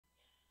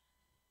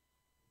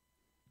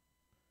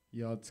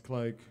Yeah, it's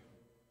Cloak.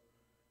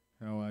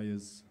 How are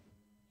yous?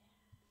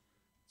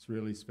 It's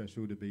really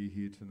special to be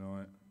here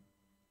tonight.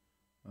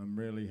 I'm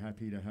really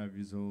happy to have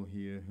yous all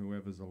here,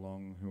 whoever's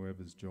along,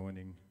 whoever's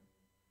joining.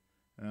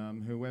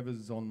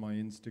 Whoever's on my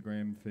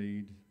Instagram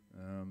feed,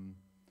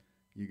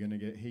 you're going to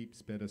get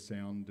heaps better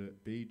sound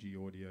at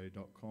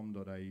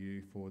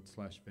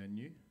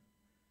bgaudio.com.au/venue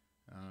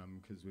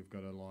because we've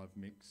got a live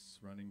mix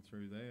running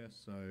through there,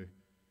 so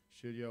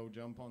should you all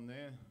jump on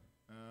there?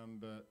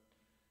 But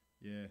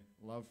yeah,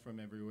 love from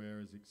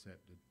everywhere is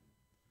accepted.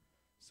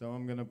 So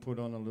I'm going to put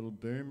on a little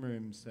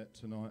BoomRoom set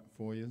tonight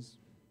for yous.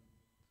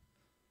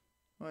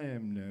 I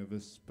am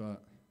nervous,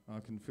 but I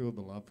can feel the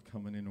love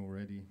coming in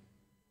already.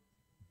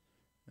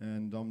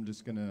 And I'm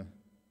just going to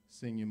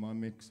sing you my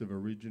mix of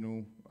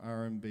original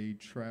R&B,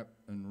 trap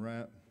and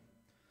rap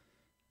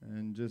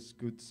and just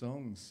good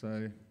songs.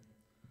 So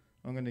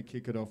I'm going to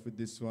kick it off with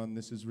this one.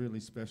 This is really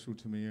special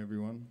to me,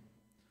 everyone.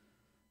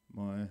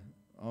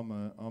 I'm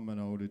an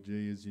older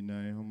G, as you know.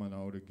 I'm an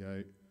older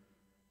goat,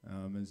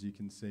 as you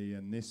can see.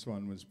 And this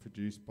one was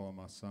produced by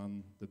my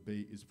son. The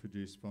beat is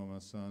produced by my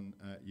son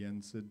at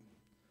Yensid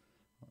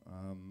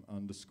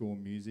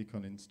 _music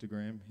on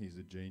Instagram. He's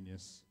a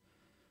genius.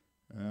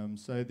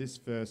 So this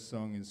first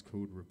song is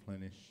called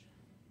Replenish.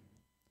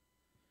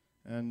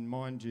 And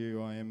mind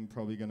you, I am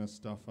probably going to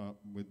stuff up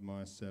with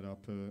my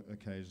setup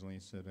occasionally,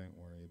 so don't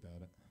worry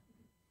about it.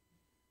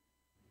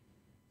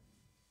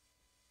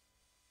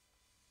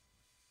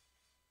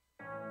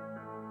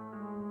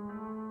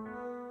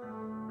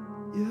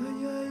 Yeah.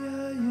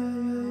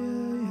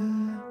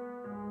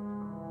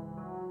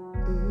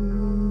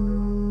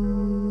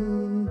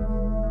 Ooh.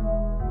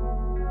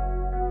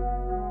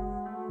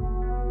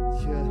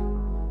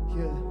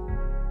 Yeah.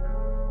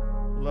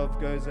 Love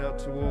goes out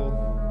to all.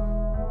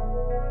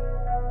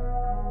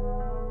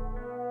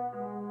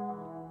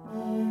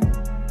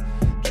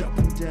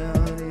 Dropping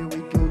down, here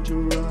we go,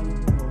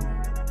 Geronimo.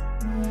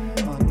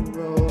 On a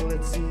roll,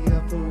 let's see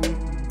how far we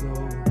can go.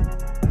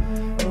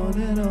 On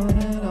and on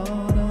and on.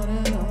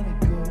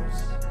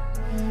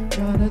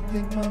 Trying to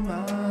think my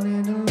mind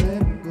into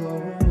letting go.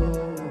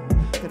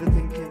 Gotta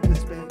think in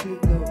perspective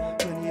though.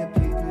 Plenty of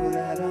people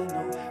that I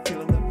know,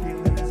 feeling the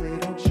feelings they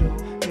don't show,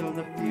 feeling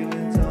the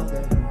feelings on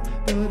their own.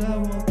 But I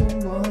want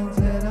the ones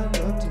that I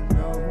love to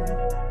know.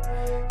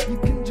 You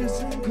can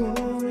just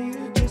call me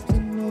just a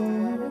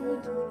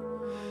note.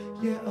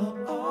 Yeah, I'll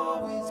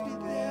always be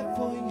there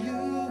for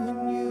you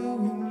and you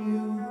and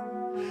you.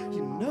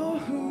 You know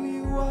who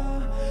you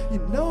are, you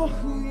know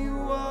who you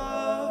are.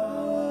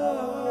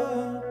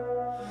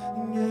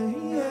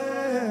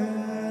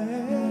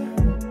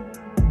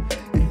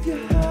 If your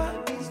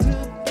heart needs to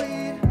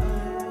bleed,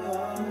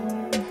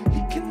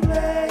 you can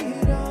lay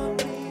it on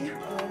me.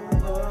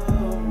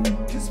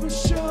 'Cause my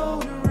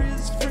shoulder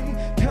is free.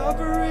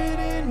 Cover it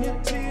in your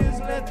tears,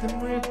 let them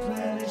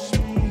replenish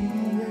me.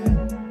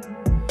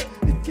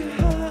 If your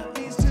heart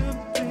needs to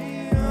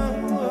bleed,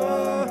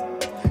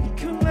 you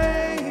can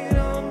lay it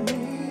on me.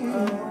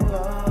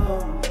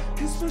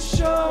 'Cause my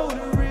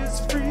shoulder is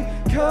free.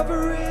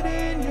 Cover it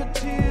in your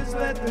tears,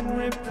 let them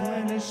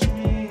replenish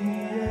me.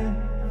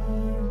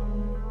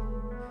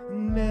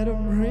 Let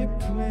them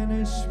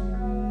replenish me,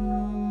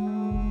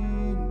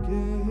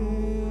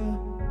 yeah.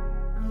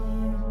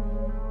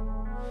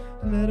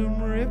 Let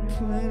them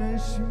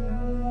replenish me,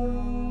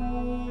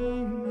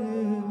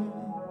 yeah.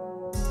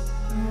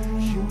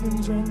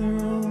 Humans on their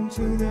own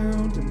to their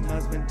own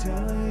demise.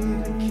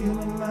 Mentality to kill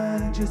a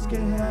line, just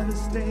get how to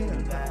stay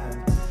alive.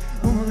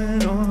 On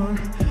and on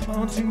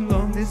too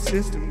long this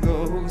system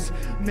goes.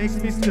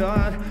 Makes me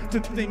start to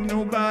think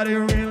nobody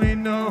really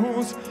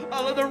knows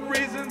all of the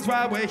reasons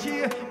why we're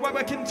here, why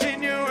we're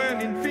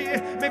continuing in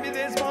fear. Maybe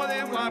there's more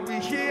than what we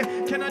hear.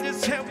 Can I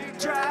just help you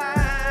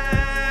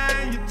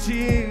dry your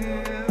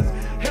tears?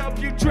 Help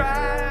you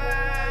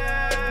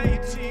dry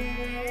your tears.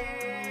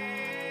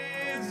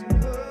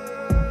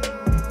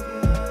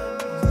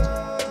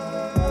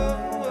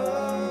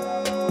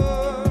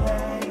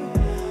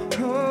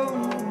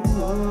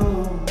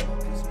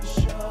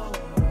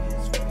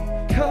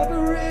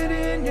 Cover it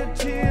in your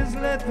tears,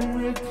 let them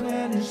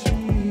replenish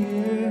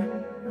me, yeah.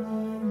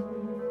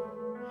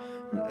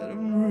 Let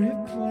them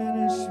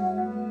replenish me,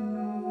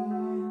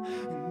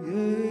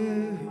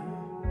 yeah.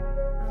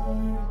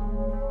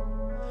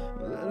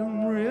 Let them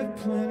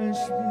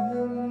replenish me,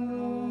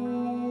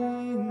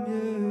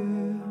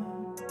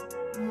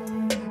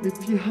 yeah. If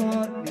your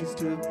heart needs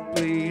to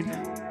bleed,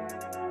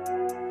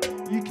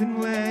 you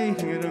can lay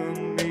it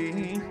on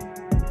me.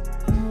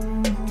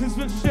 'Cause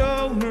my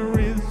shoulder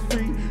is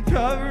free.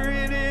 Cover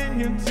it in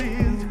your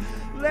tears,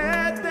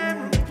 let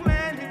them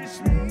replenish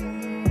me.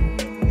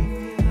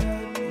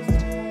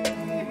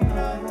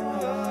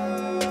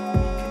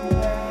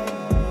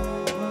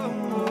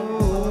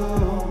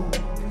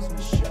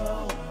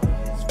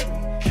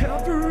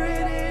 Cover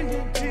it in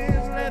your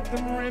tears, let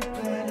them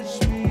replenish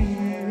me.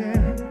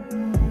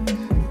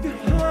 If your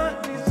heart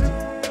needs to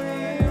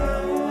bleed,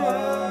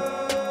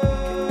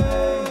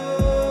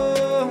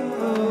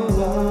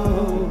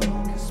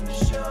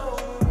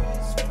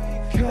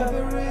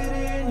 cover it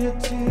in your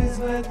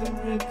let them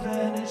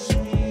replenish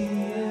me,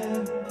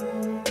 yeah.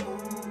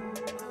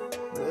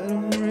 Let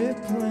them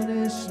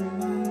replenish me,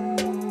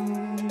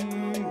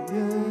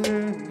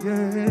 yeah,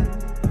 yeah.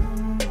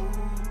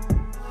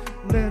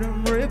 Let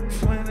them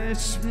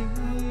replenish me,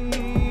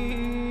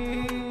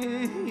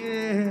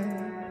 yeah.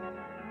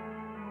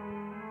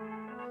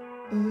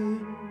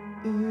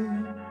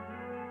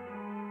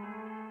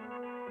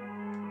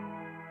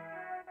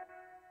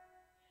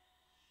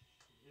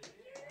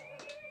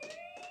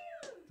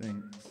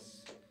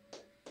 Thanks.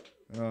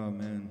 Oh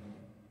man,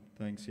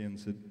 thanks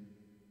Jensen.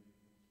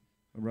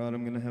 All right,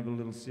 I'm gonna have a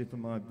little sip of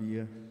my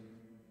beer.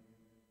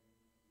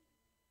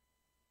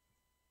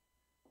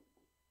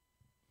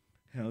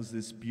 How's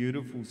this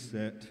beautiful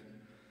set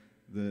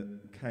that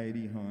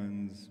Katie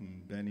Hines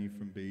and Benny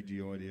from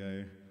BG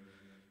Audio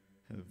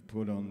have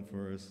put on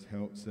for us,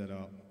 helped set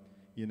up.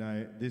 You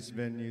know, this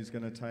venue's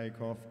going to take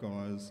off,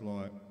 guys.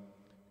 Like,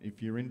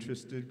 if you're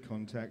interested,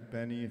 contact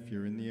Benny. If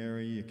you're in the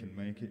area, you can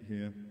make it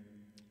here.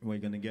 We're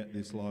going to get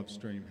this live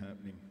stream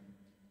happening.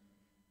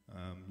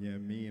 Yeah,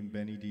 me and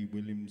Benny D.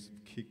 Williams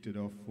have kicked it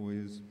off for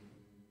you.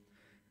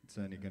 It's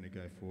only going to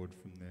go forward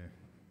from there.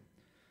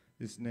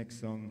 This next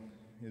song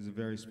is a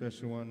very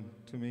special one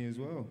to me as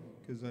well,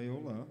 because they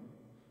all are.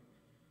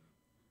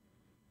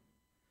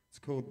 It's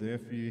called There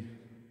For You.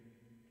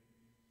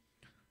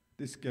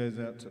 This goes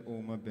out to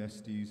all my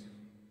besties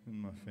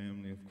and my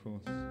family, of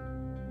course.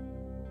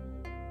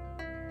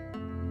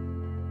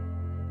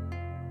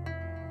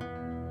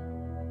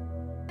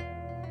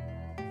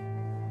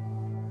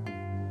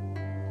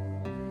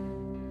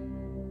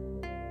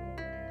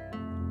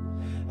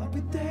 I'll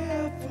be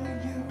there for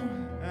you.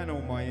 And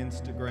all my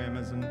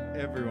Instagrammers and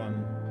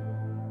everyone.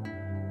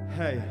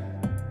 Hey.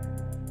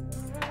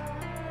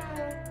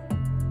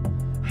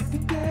 I'll be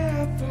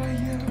there for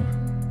you.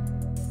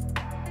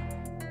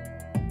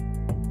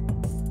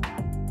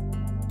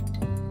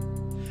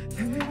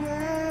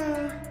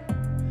 Yeah,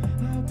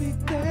 I'll be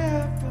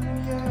there for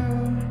you.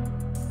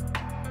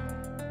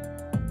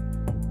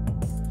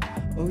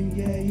 Oh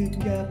yeah, you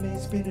got me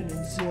spinning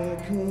in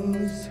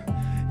circles.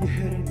 You're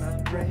hitting my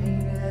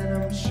brain,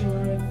 and I'm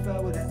sure if I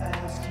were to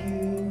ask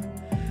you,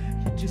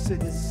 you'd just say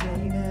the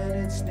same,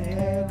 and it's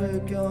never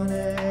gonna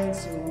end.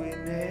 So we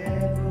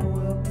never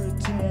will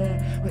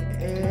pretend we're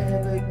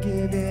ever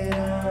giving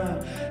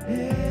up,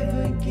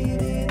 ever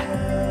giving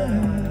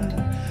up.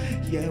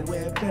 Yeah,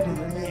 we're better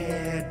than the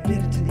head,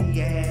 better to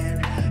the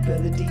end,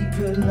 better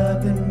deeper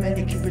love than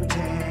many can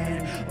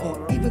pretend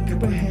or even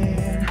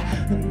comprehend.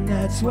 And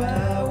that's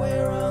why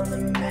we're on the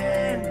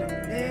mend,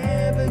 we're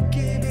never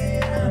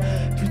giving up,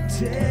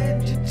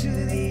 protect you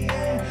to the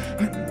end,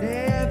 we're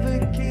never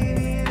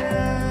giving up.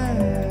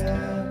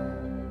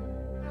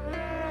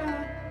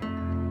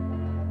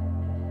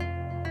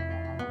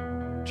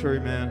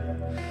 True, man.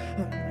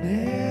 I'm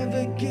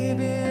never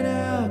giving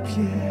up,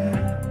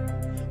 yeah.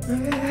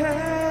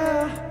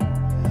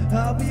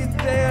 I'll be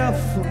there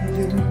for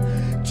you.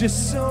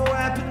 Just so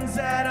happens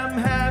that I'm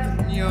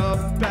having your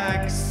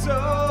back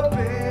so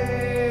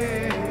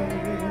big.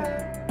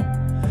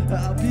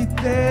 I'll be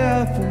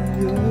there for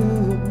you.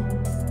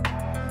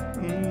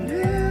 I'm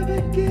never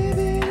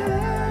giving up.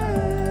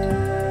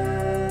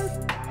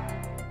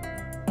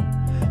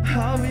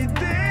 I'll be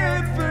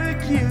there for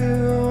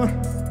you.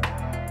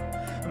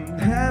 I'm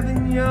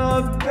having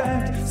your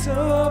back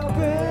so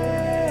big.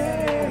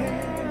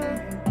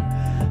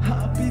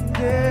 I'll be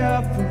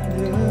there for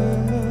you.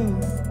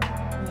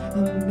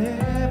 I'm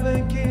never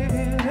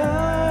giving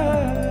up.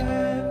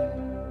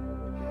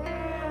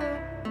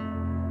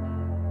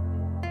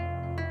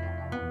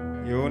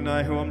 You all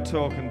know who I'm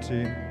talking to.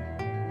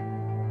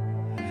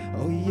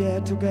 Oh yeah,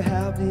 took a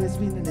half day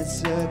spinning in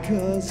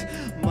circles.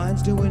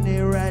 Mine's doing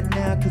it right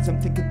now, cause I'm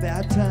thinking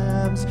about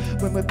times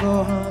when we've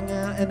all hung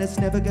out, and it's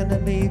never gonna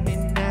leave me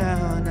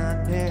now. And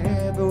I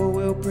never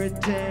will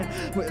pretend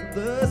we're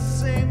the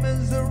same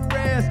as the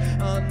rest,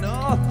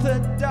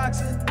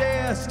 unorthodox at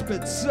best,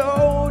 but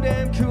so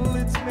damn cool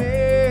it's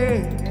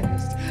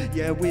missed.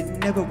 Yeah, we'd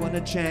never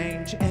wanna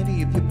change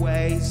any of your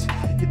ways.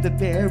 You're the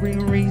very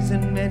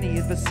reason many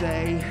of us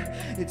say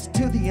it's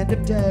till the end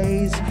of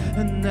days.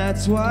 And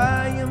that's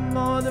why you're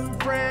more than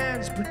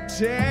friends,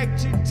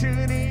 protect you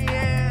to the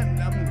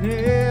end. I'm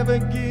never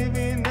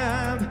giving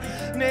up,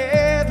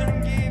 never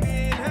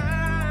giving up.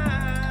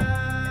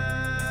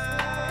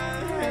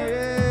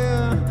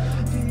 Yeah,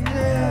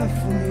 there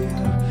for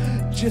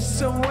you. Just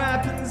so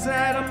happens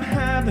that I'm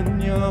having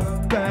your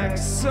back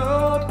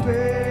so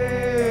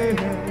big.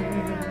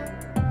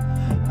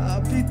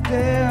 I'll be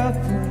there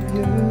for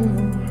you.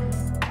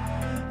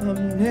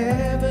 I'm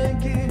never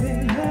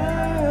giving up.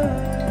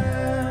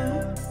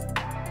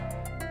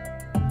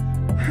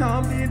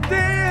 I'll be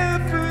there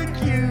for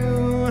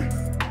you.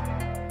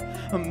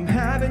 I'm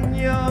having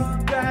your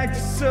back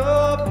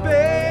so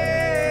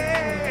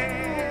big.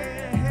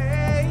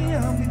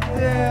 I'll be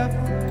there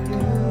for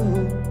you.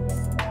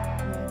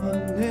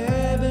 I'm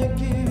never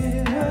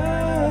giving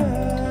up.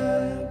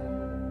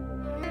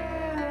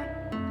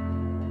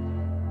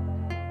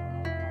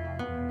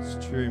 It's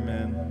true,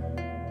 man.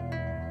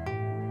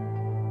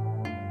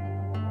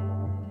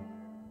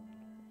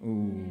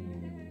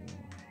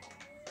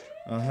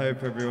 I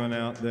hope everyone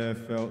out there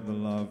felt the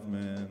love,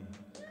 man.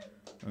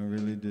 I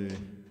really do.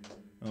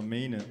 I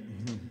mean it.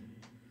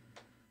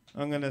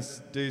 I'm gonna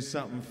do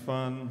something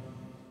fun.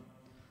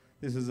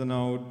 This is an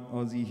old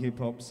Aussie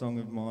hip-hop song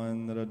of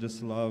mine that I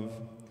just love.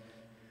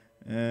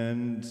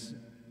 And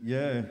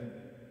yeah,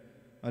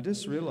 I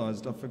just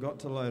realised I forgot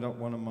to load up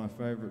one of my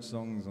favourite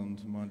songs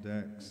onto my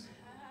decks.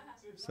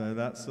 So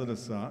that sort of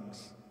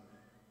sucks.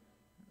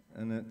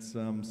 And it's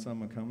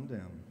Summer Come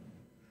Down.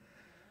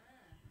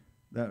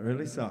 That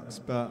really sucks,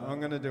 but I'm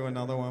going to do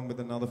another one with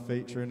another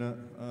feature in it.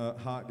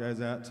 Heart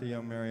goes out to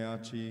Young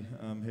Mariachi,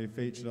 who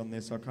featured on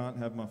this. I can't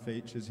have my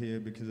features here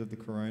because of the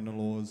corona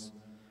laws.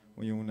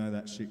 Well, you all know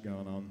that shit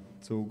going on.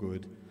 It's all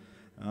good.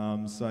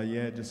 So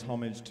yeah, just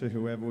homage to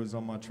whoever was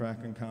on my track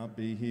and can't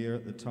be here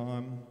at the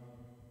time.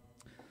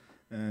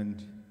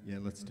 And yeah,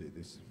 let's do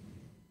this.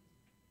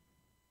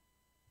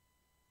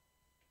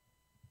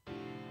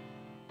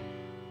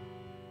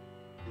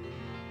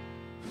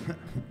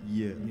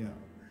 Yeah.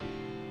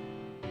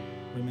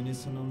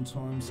 Reminiscing on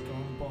times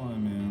gone by,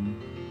 man.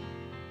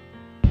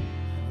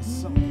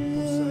 Some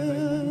people say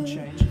they wouldn't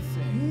change a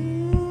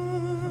thing.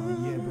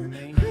 Oh yeah, but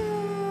me,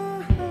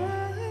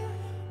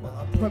 well,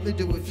 I'll probably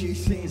do a few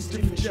things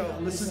different, Joe.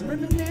 Listen,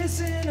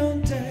 reminiscing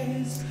on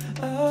days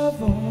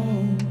of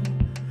old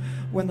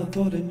when I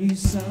thought I knew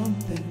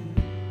something.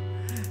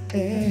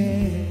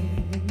 Hey.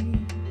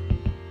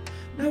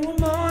 Now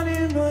I'm on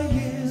in my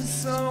years,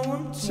 so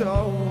I'm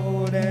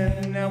told,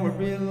 and now I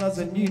realize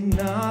I knew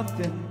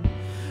nothing.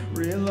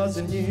 Realize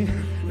I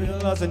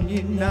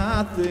knew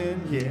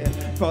nothing, yeah.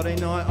 Friday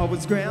night I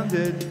was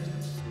grounded,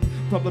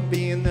 problem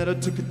being that I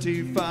took it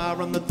too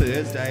far on the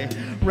Thursday.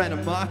 Ran a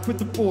mark with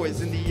the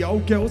boys and the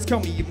old girls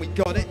called me and we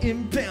got it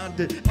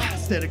impounded.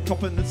 Instead of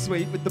copping the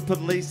sweet with the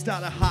police,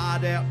 started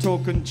hard out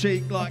talking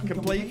cheek like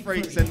complete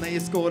freaks, and they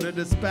escorted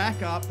us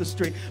back up the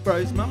street.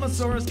 Bro's mama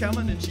saw us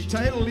coming and she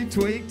totally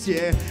tweaked,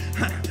 yeah.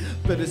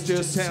 But it's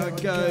just how it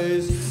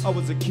goes. I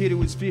was a kid who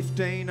was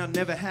 15, I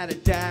never had a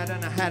dad,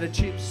 and I had a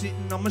chip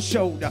sitting on my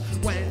shoulder,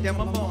 weighing down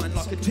my mind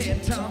like a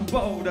 10-ton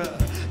boulder.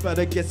 But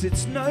I guess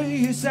it's no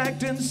use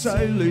acting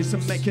so loose.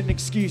 I'm making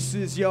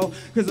excuses, yo,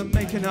 cause I'm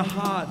making it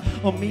hard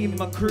on me and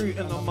my crew,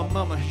 and on my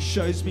mama who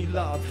shows me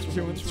love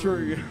through and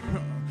through.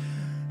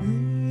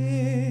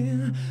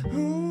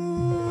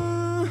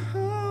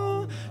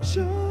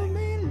 Show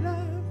me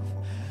love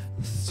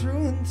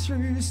through and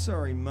through.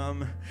 Sorry,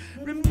 mum.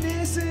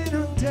 Reminiscing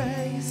on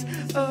days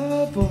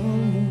of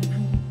old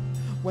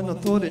when I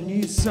thought I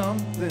knew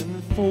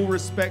something. Full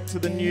respect to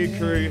the new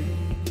crew.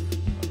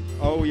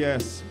 Oh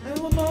yes.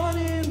 Now I'm on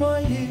in my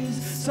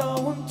years,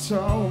 so I'm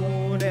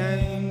told,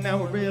 and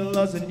now I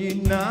realise I knew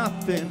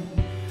nothing.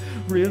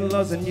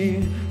 Realize I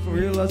knew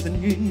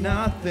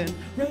nothing.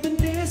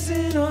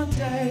 Reminiscing on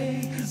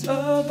days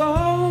of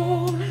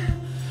old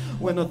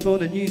when I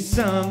thought I knew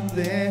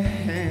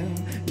something.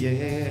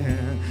 Yeah.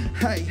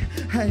 Hey,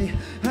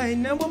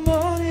 now I'm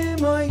on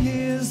in my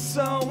years,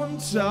 so I'm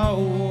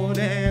told,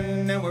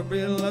 and now I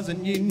realize I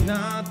knew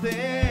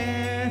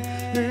nothing.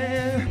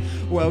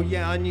 Well,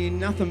 yeah, I knew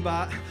nothing,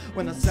 but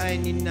when I say I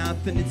knew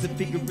nothing, it's a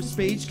figure of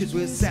speech, cause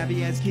we're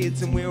savvy as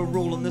kids and we're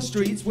ruling the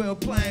streets. We're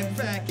playing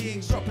fat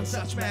gigs, dropping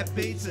such mad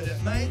beats that it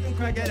made them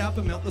crack it up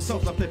and melt the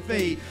socks off their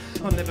feet.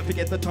 I'll never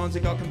forget the times we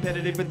got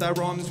competitive with our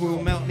rhymes. We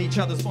were melting each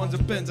other's spines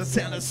and burns, it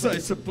sounded so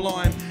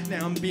sublime.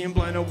 Now I'm being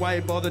blown away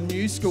by the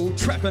new school,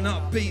 trapping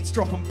up beats,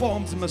 dropping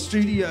bombs in my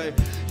studio.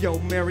 Yo,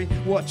 Mary,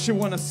 what you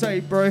wanna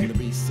say, bro? It's gonna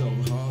be so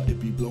hard, it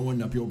be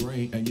blowing up your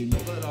brain, and you know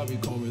that I'll be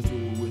coming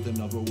through with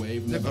another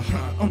wave. Never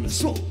high on the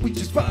slope, we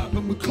just vibe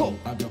and we cope.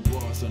 I got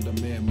bars on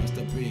demand, must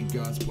have been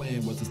God's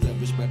plan. Was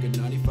established back in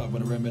 95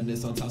 when I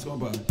reminisce on times gone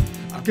by.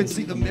 I can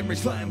see the memories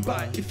flying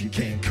by if you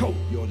can't cope.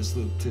 Yo, just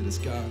look to the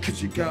sky,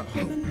 cause you got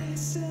hope.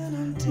 Reminiscing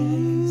on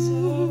days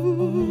of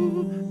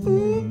old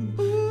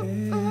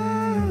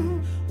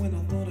when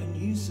I thought I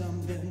knew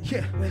something.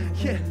 Yeah.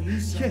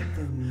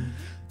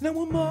 Now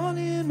I'm on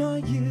in my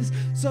years,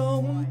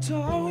 so I'm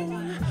told.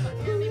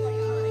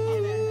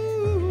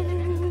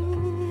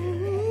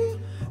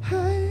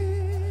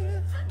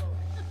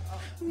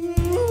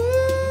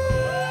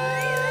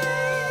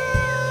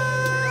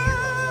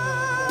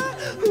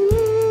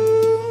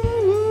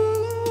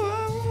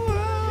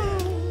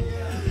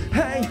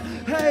 Hey,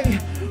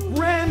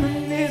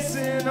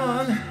 reminiscing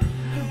on,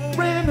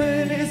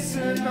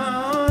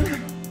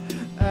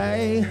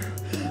 hey,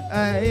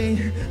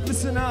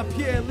 listen up,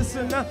 yeah,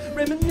 listen up,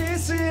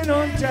 reminiscing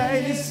on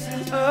days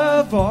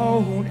of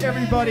old.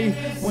 Everybody,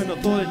 when I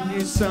thought I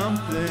knew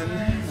something,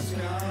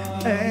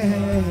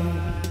 hey,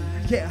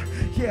 yeah,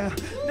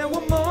 now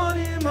I'm on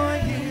in my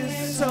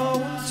years,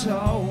 so I'm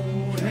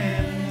told,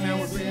 and now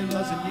I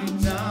realize I knew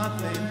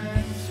nothing.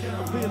 I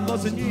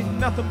realize I knew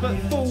nothing but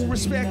full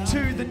respect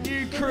to the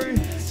new crew,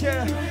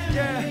 yeah.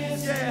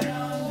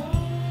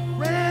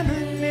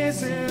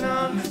 Reminiscing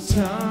on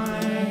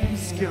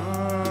times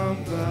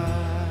gone by.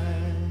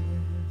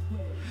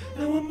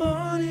 Now I'm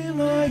on in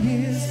my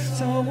years,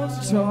 so I'm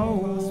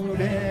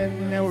told,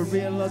 and now I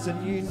realize I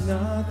knew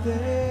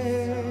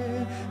nothing.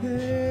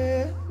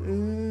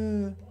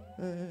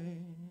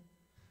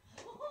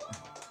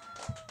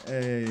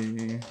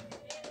 Hey.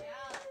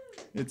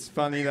 It's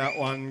funny that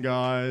one,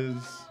 guys.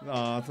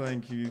 Oh,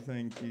 thank you,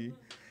 thank you.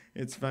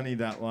 It's funny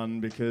that one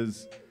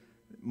because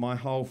my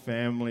whole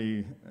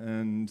family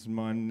and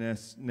my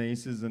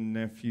nieces and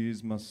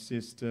nephews, my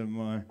sister,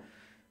 my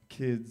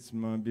kids,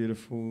 my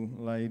beautiful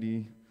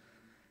lady,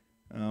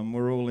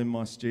 we're all in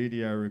my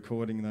studio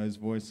recording those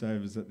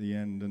voiceovers at the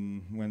end,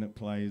 and when it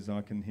plays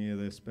I can hear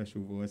their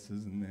special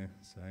voices in there,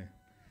 so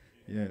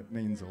yeah, it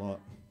means a lot.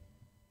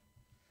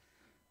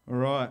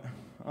 Alright,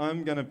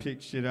 I'm going to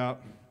pick shit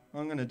up.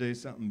 I'm going to do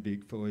something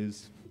big for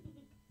yous.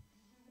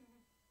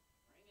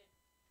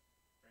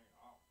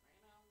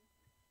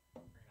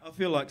 I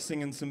feel like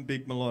singing some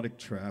big melodic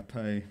trap,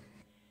 hey.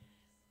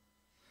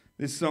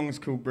 This song's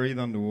called Breathe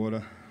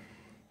Underwater.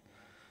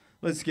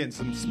 Let's get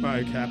some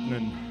smoke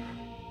happening.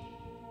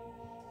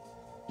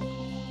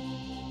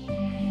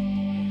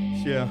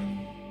 Yeah.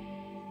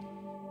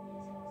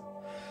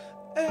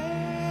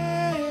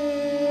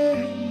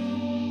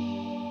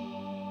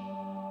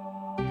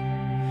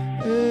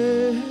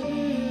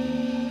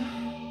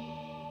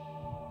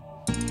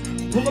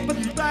 Pull up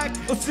at the back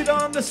or sit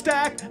on the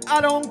stack,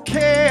 I don't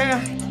care.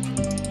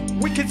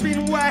 Weekend's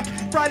been whack,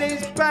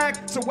 Friday's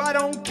back, so I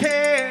don't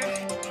care.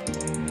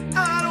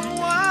 I don't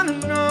wanna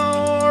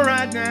know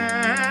right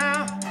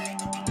now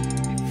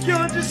if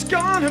you're just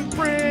gonna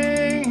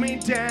bring me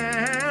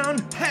down.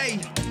 Hey,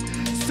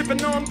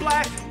 sipping on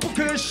black, book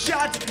a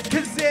shot,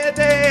 cause they're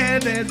there.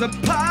 There's a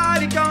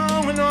party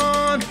going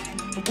on,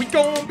 we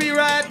gon' be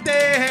right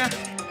there.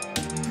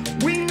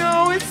 We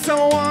know it's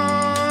so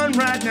on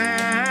right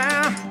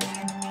now.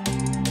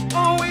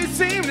 Always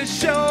seem to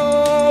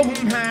show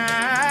 'em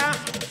how.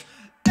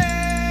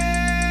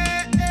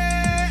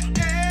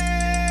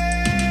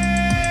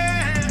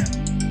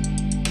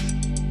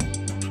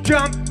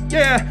 Jump,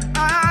 yeah,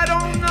 I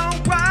don't know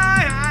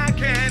why I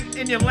can't.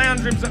 In your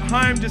lounge rooms at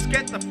home, just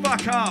get the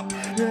fuck up.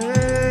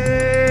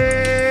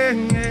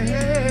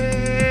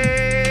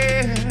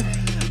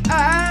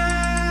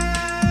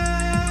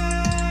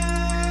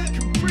 I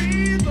can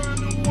breathe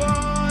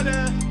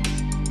underwater,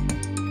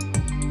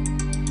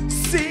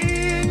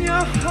 see in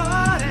your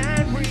heart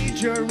and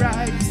read your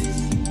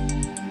eyes.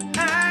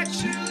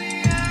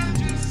 Actually, I'm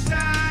just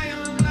high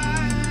on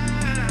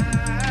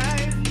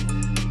life.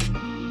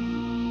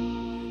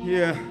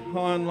 Yeah,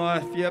 high on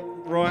life, yep,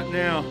 right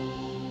now.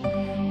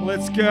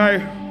 Let's go.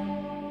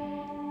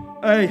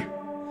 Hey,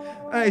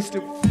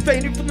 still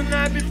fading from the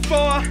night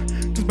before,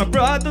 cause my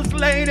brothers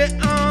laid it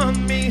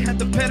on me. Had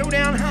the pedal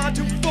down hard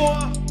to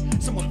four,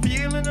 so I'm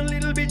feeling a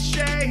little bit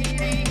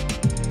shady.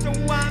 So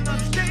I'm not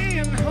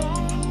staying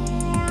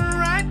home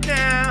right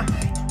now.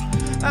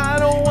 I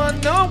don't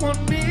want no one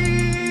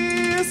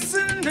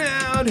missing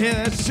out.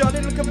 Yeah,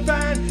 shorty looking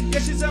fine, yeah,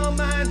 she's all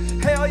mine.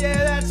 Hell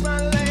yeah, that's my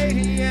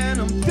lady.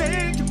 And I'm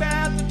thinking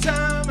about the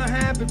time I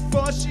had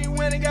before she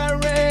went and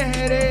got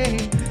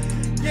ready.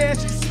 Yeah,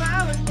 she's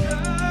smiling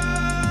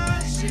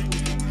cause she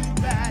knew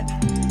that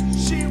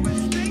she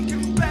was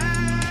thinking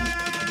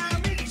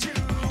about me too.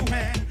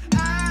 And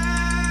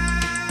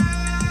I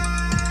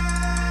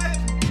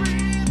can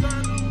breathe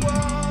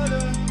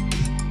underwater,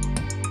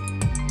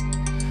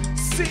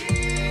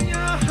 see in your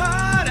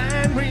heart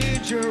and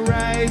read your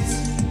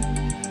eyes.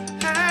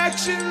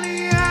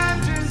 Actually,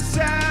 I'm just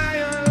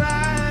high on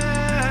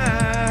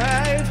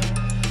life.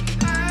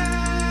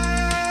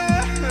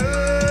 I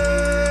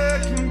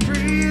can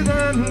breathe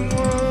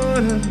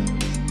underwater,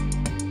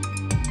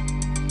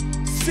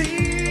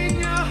 see in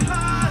your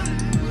heart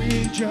and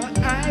read your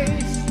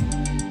eyes.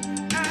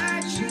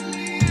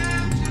 Actually,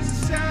 I'm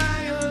just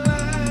high on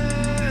life.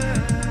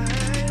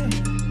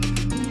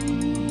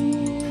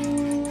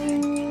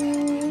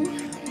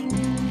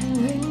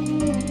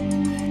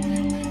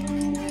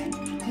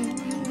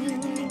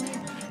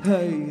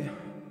 Hey.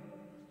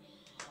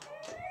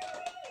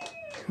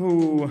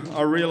 Ooh,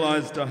 I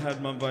realised I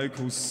had my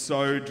vocals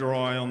so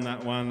dry on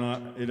that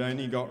one. It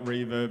only got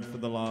reverb for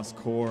the last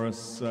chorus,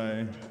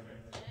 so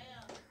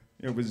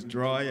it was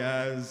dry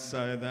as,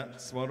 so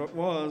that's what it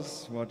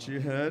was. What you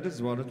heard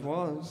is what it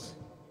was.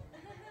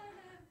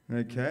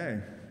 Okay,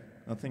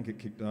 I think it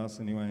kicked ass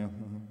anyway.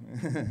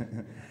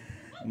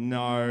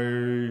 No,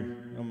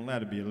 I'm allowed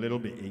to be a little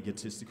bit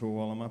egotistical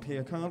while I'm up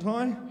here, can't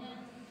I?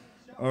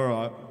 All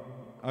right,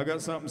 I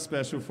got something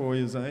special for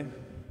you, eh?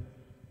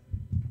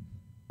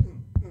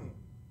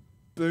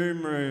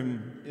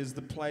 BoomRoom is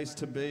the place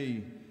to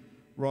be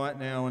right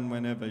now and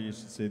whenever. You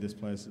should see this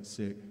place, it's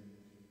sick.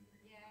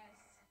 Yes.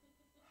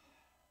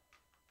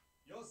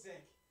 You're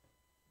sick.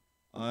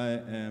 I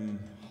am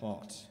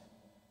hot.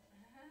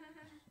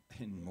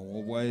 In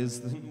more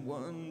ways than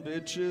one,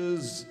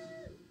 bitches.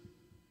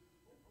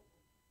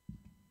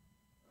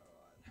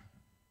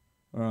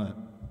 All right.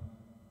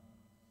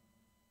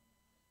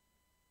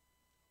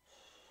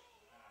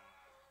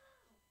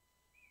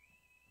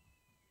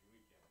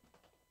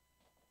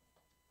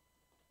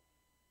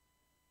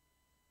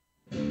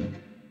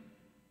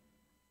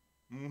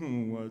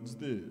 What's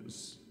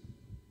this?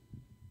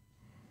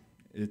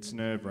 It's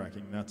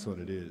nerve-wracking, that's what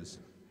it is.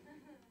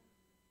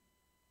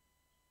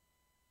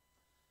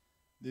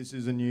 This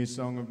is a new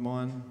song of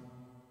mine.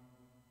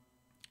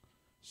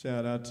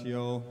 Shout out to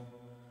y'all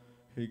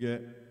who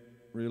get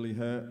really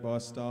hurt by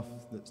stuff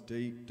that's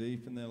deep,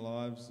 deep in their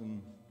lives,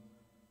 and,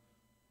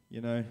 you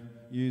know,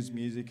 use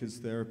music as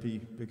therapy,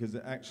 because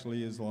it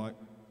actually is like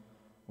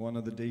one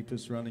of the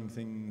deepest running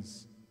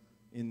things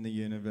in the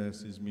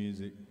universe is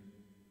music.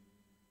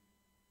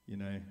 You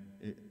know,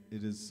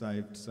 it has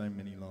saved so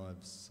many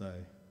lives, so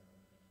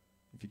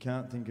if you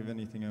can't think of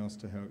anything else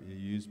to help you,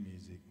 use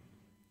music.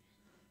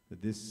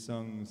 But this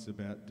song's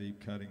about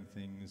deep cutting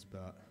things,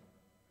 but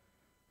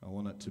I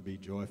want it to be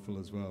joyful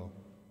as well.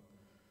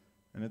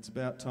 And it's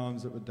about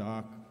times that were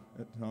dark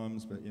at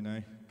times, but you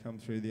know, come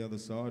through the other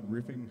side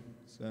ripping.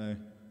 So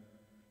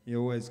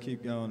you always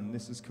keep going. And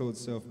this is called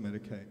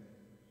Self-Medicate.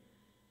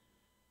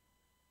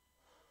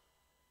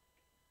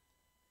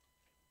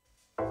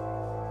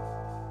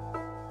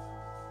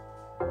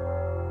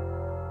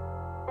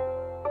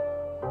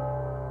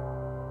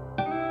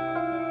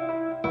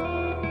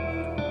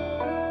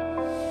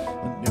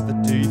 I never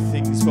do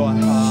things by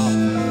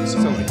half, so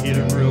I hit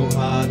it real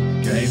hard,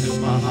 gave it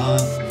my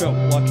heart, felt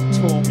like it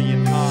tore me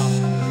in half.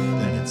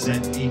 Then it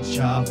sent each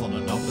half on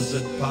an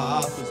opposite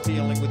path, was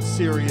dealing with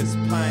serious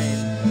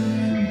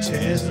pain.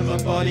 Tears to my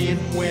body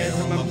and wear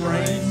to my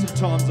brain,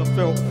 sometimes I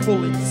felt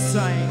full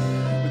insane.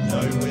 With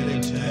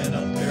nowhere to turn,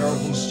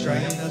 unbearable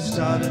strain, I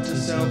started to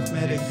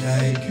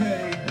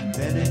self-medicate. And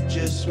then it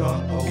just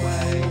got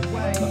away,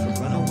 like a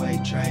runaway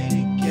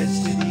train. It gets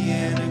to the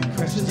end and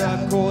crashes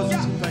out,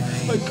 causes pain.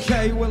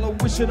 Okay, well I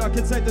wish that I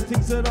could say the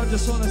things that I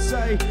just wanna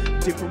say.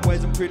 Different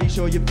ways, I'm pretty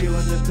sure you're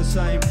feeling it the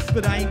same.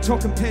 But I ain't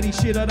talking petty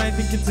shit, I don't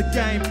think it's a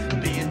game.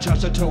 Being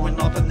charged a towing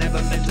off and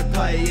never meant to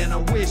pay. And I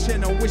wish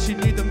you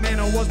knew the man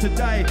I was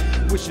today.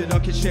 Wish that I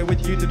could share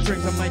with you the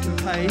dreams I'm making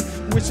pay.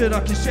 Wish that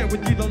I could share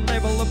with you the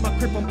level of my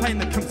grip on pain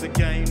that comes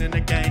again and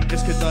again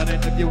just cause I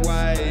don't live your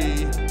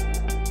way.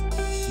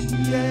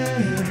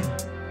 Yeah,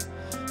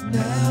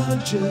 now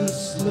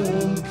just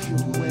look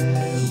where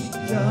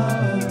we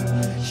are.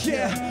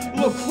 Yeah,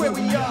 look where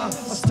we are. I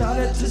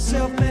started to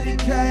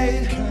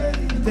self-medicate,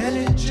 then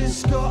it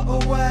just got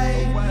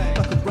away.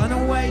 Like a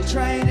runaway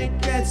train, it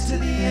gets to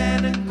the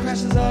end and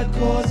crashes out,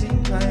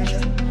 causing pain.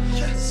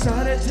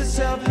 Started to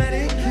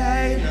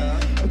self-medicate,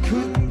 I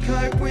couldn't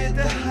cope with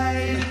the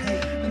hate.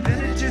 And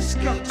then it just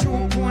got to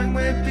a point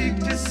where big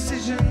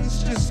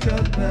decisions just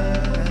got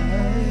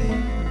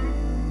made.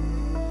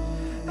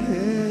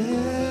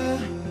 Yeah,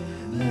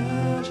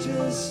 now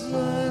just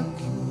look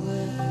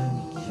where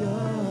we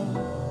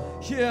are.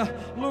 Yeah,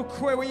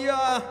 look where we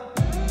are.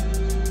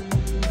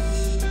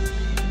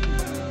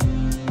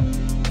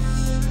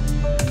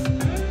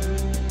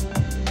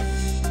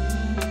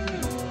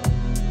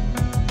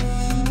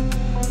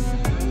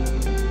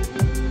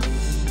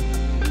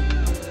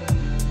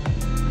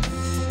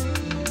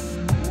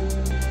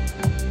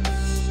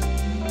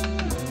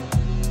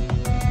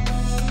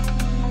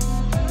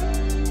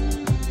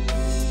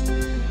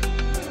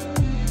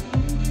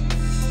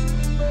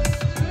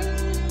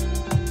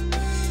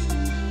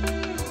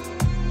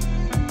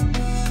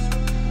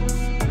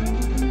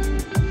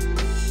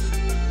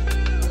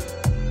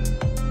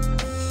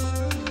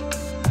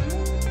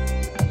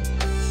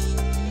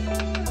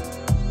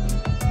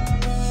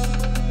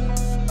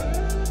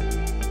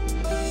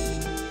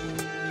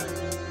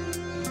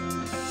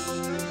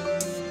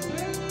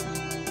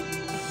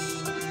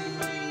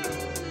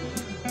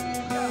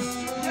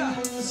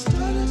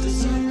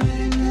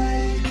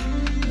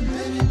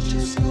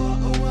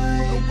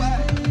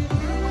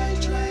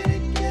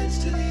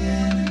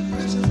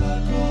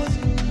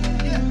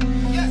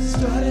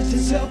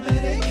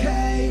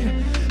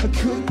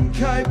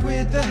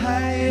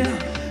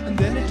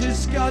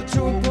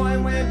 To a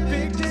point where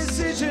big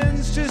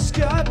decisions just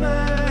got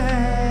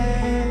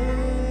made.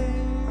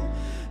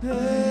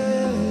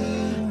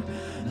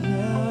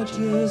 Now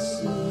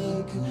just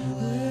look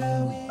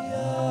where we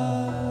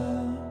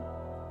are.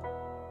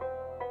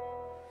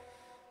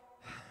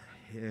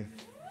 Yeah.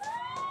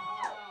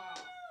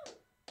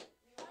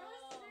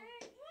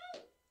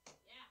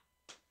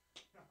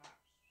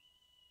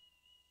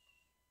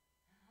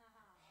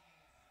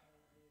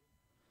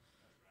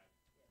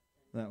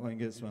 That one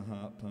gets my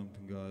heart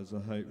pumping, guys. I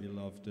hope you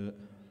loved it.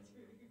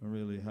 I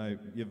really hope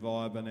you're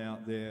vibing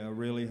out there. I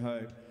really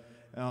hope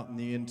out on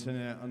the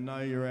internet. I know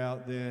you're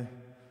out there.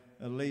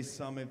 At least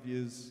some of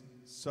you's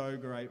so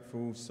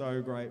grateful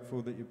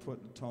that you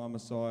put the time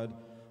aside.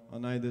 I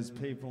know there's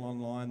people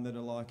online that are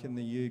like in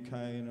the UK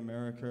and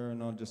America,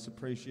 and I just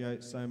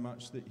appreciate so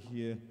much that you're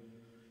here.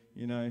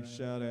 You know,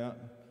 shout out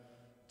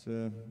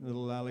to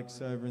little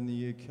Alex over in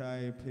the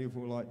UK,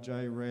 people like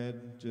Jay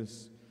Red,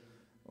 just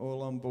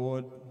all on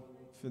board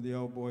for the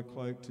old boy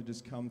Cloak to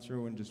just come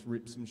through and just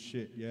rip some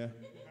shit, yeah?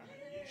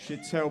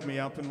 Shit's held me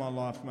up in my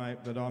life, mate,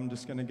 but I'm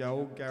just gonna go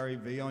all Gary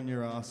V on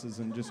your asses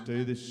and just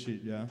do this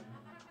shit, yeah?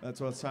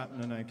 That's what's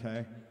happening,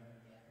 okay?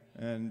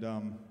 And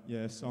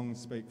yeah, songs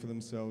speak for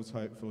themselves,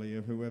 hopefully,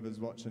 of whoever's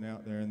watching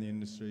out there in the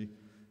industry.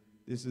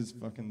 This is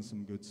fucking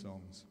some good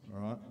songs,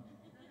 all right?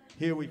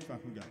 Here we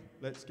fucking go.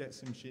 Let's get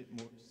some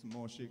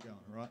more shit going,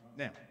 all right?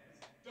 Now.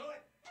 Do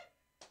it!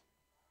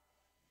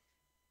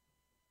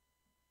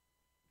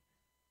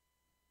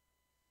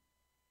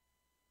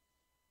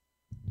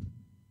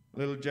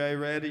 Little J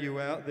Red, are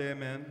you out there,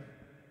 man?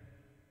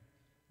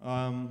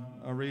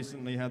 I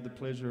recently had the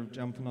pleasure of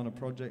jumping on a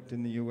project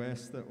in the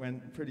US that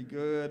went pretty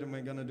good, and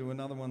we're going to do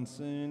another one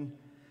soon.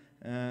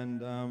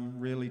 And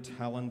really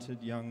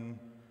talented young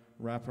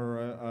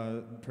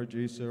rapper,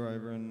 producer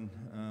over in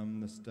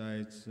the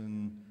States,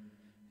 and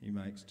he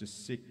makes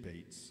just sick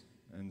beats.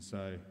 And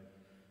so,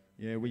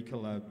 yeah, we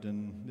collabed,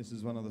 and this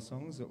is one of the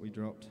songs that we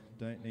dropped.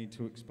 Don't need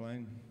to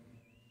explain.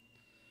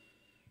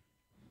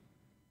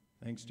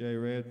 Thanks, J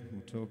Red.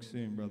 We'll talk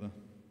soon, brother.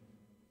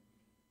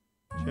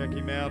 Check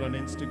him out on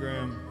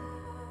Instagram.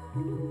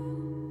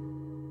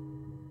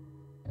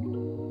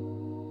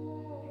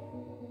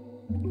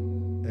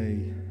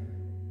 Hey.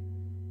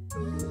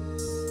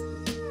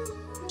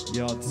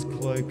 Yachts,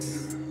 Cloak.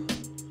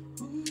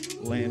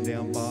 Laying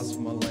down bars for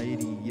my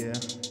lady, yeah.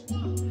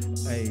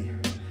 Hey,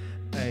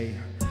 hey.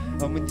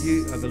 I'm with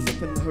you,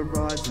 overlooking the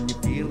horizon.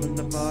 You're feeling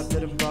the vibe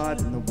that I'm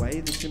riding. The way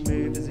that you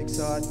move is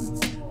exciting.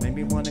 Make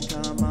me wanna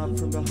come up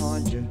from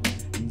behind you,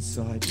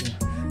 inside you.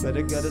 But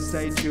I gotta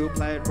stay chill,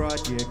 play it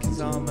right, yeah.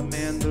 Cause I'm a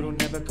man that'll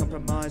never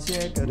compromise,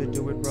 yeah. Gotta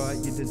do it right,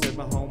 you deserve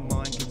my whole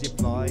mind. Cause you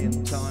fly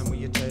in time where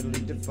you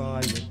totally defy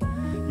it.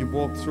 You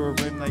walk through a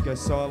room, they go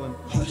silent.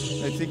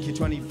 They think you're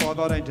 25,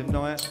 I don't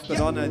deny it. But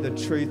I know the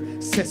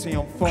truth sets me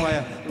on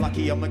fire.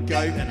 Lucky I'm a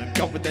goat and I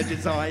got what they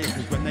desire.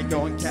 Cause when they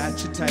go and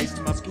catch a taste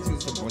of my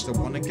skills, the boys that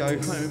wanna go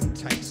home and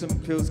take some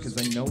pills. Cause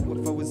they know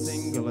if I was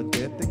single I'd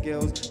get the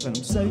girls. But I'm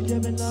so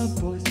damn in love,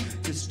 boys,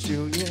 just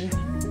chill, yeah.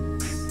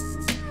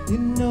 You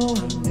know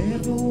I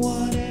never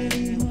want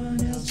anyone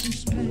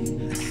else's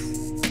pain.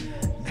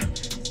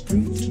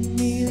 Prove to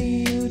me that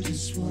you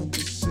just want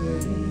the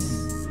same.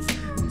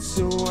 And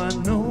so I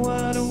know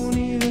I don't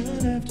even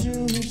have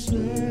to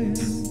explain.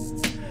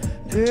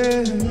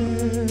 Yeah,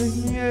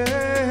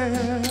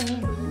 yeah.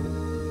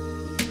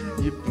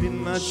 You've been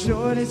my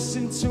shorty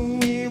since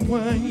we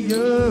were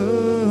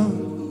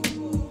young.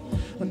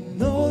 I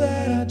know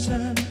that our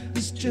time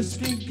has just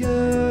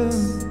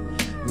begun.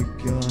 We're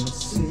gonna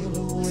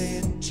sail away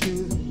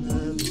into the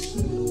lover's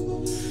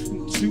sun,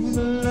 into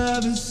the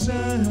lover's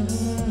sun.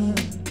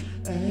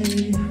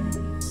 Ay,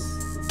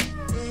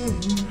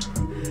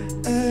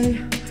 ay,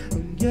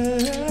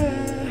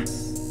 yeah.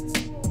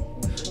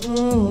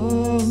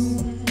 Oh,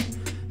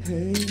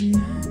 hey.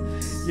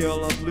 Yeah,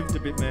 I've lived a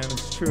bit, man.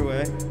 It's true,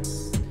 eh?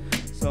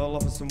 So I'll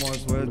offer some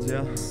wise words,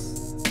 yeah.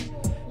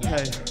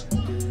 Hey,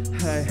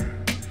 hey,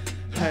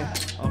 hey.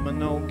 I'm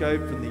an old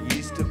goat from the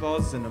east of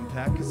Oz, and I'm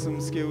packing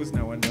some skills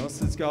no one else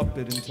has got.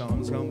 But in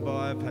times gone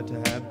by, I've had to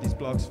have these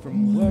blocks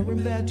from worrying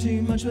about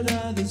too much what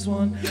others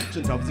want.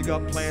 Sometimes I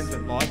got plans,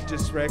 but life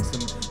just wrecks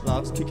them.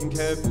 Love's kicking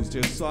curveballs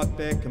just like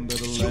Beckham. But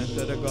I learned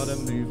that I gotta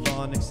move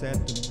on,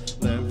 accept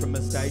them, learn from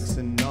mistakes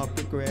and not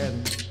regret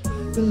them.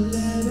 But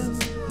let them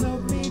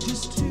help me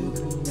just to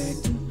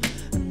connect them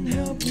and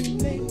help me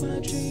make my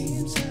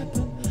dreams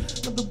happen.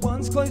 But the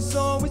ones close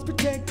always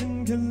protect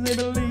them, cause they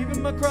believe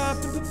in my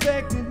craft and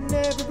perfect it,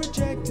 never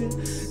reject it.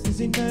 Cause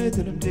they know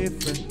that I'm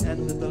different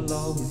and that they'll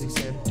always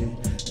accept it. And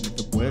if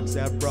it works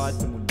out right,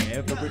 then we'll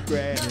never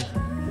regret it.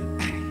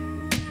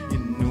 You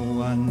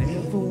know I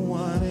never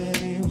want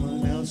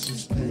anyone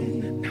else's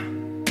pain. No,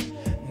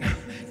 no.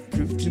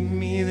 Prove to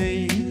me that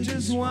you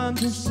just want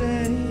the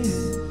same.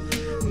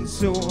 And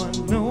so I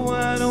know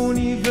I don't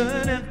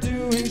even have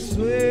to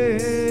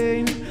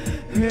explain.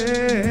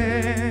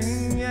 Hey,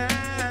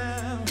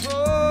 yeah.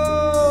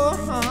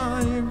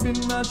 Oh, you've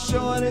been my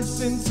shorty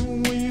since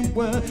we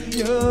were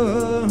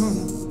young.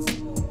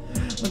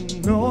 I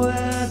know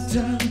that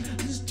time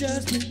has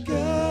just begun.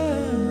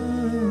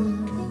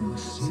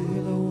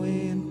 Sail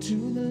away into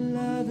the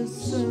lover's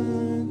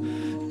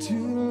sun, to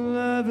the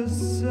lover's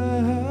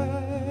sun.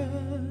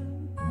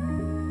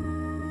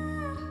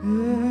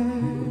 Yeah,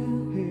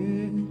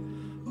 yeah.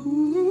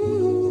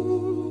 Ooh,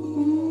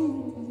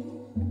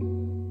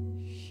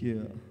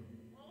 yeah.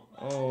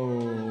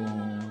 Oh,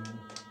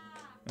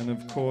 and of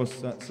course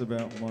that's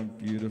about my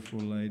beautiful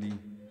lady.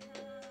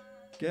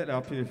 Get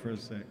up here for a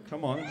sec.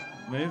 Come on,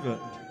 move it.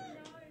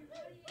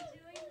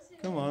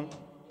 Come on. Do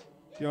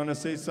you want to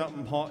see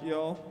something hot,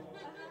 y'all?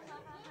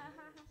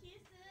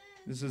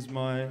 This is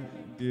my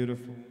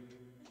beautiful,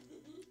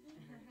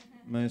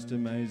 most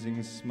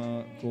amazing,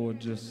 smart,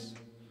 gorgeous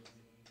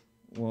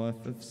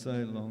wife of so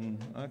long.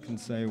 I can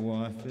say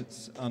wife,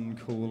 it's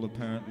uncool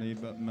apparently,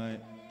 but mate,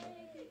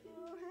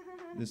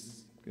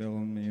 this girl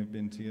and me have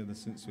been together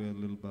since we were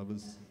little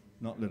bubbers.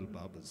 Not little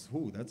bubbers.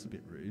 Ooh, that's a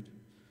bit rude.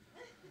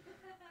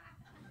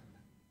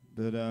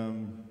 But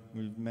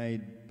we've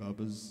made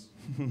bubbers.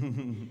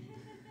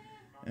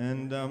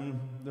 And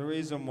the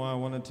reason why I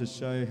wanted to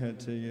show her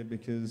to you,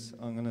 because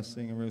I'm going to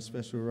sing a real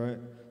special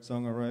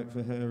song I wrote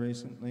for her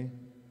recently.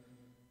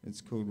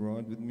 It's called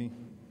Ride With Me.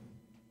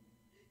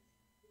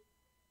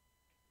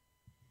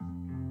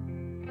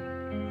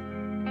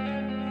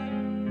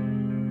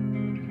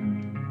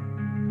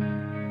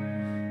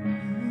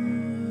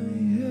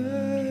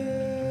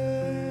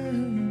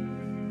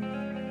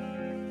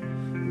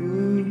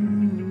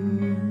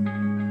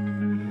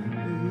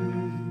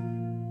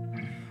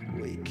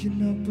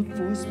 Waking up and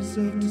force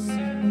myself to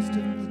sleep most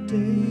of the day,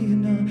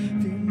 and I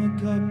feel my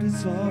cup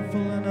is half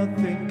full, and I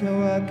think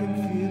how I can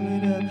feel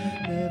it. I'm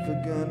never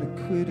gonna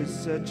quit as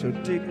such or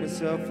dig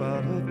myself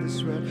out of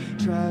this rut.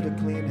 Try to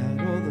clean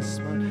out all the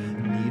smut.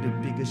 I need a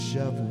bigger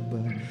shovel,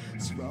 but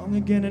it's wrong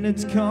again, and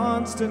it's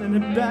constant, and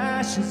it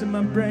bashes in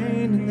my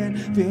brain, and then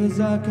feels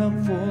like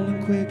I'm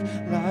falling quick,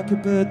 like a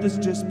bird that's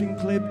just been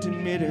clipped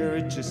in midair.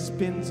 It just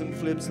spins and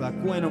flips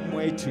like when I'm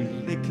way too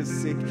liquor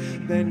sick.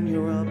 Then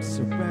your arms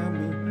surround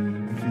me,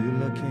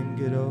 feel I can't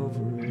get over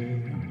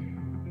it.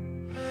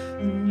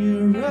 And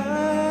you're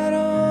right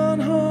on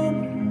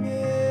home with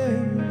me,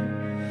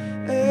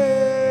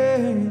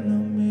 and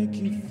I'll make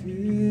you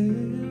feel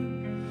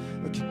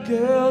like a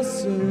girl's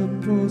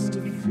supposed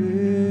to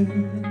feel.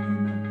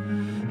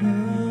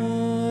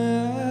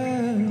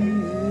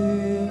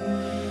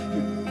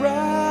 You're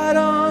right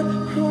on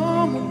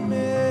home with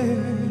me,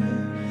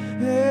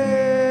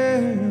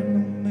 and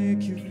I'll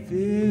make you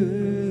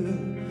feel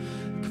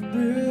like a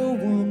real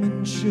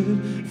woman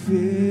should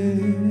feel.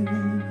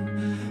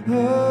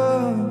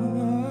 Oh,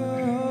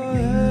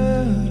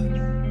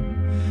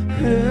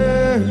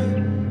 yeah,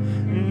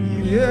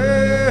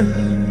 yeah,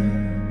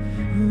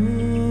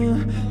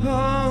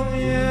 oh,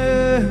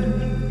 yeah,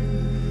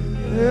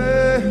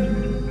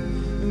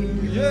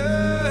 yeah.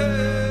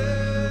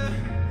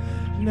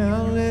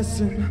 Now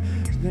listen,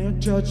 don't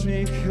judge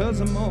me cause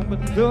I'm old, but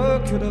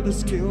look at all the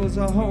skills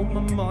I hold.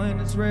 My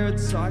mind is rare,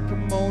 it's psycho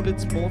mold,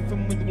 it's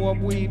morphing with what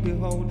we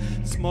behold.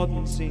 It's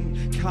modern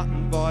scene, cut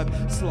and vibe,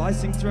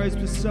 slicing throws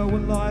but so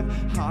alive.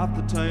 Half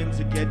the tones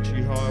that get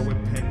you high were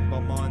penned by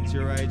minds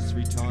your age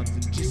 3 times,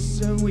 and just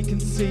so we can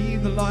see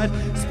the light.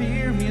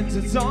 Experience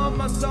is on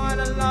my side,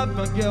 I love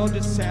my girl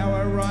just how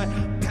I write.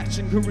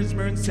 Passion,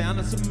 charisma and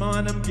soundness of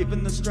mine, I'm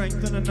given the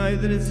strength, and I know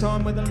that it's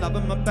time. Whether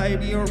loving my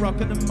baby or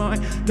rocking a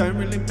mine, don't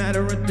really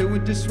matter, I do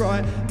it just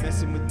right.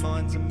 Messing with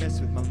minds and mess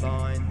with my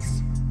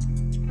lines.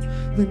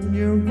 Then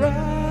you're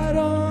right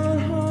on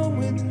home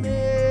with me,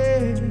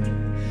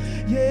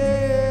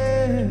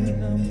 yeah,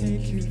 and I'll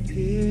make you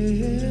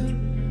feel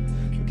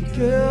like a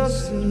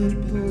girl's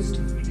supposed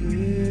to feel.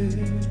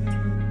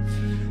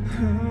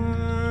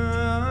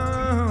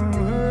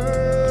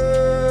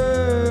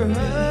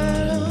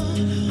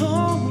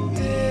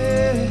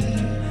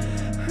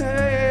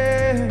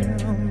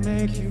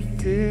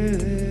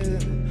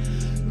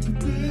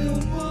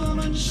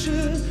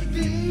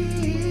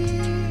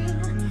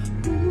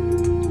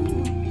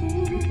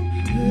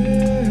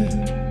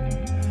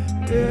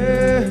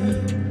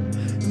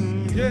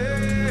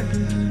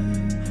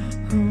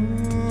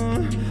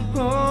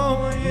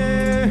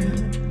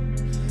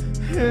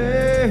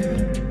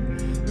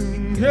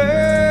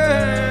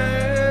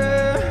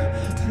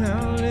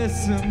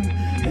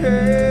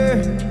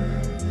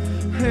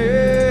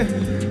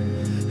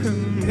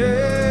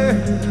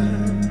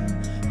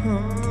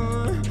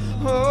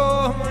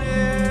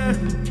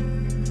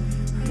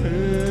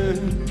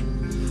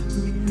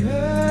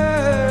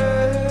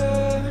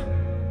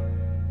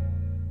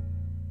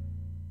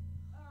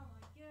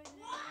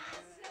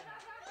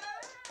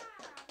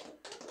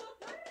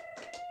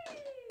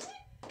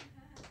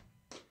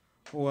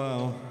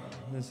 Wow,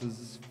 this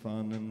is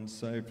fun and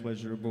so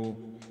pleasurable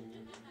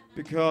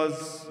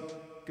because,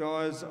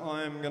 guys,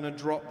 I am going to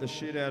drop the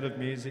shit out of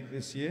music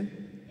this year.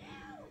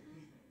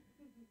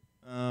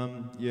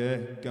 Yeah,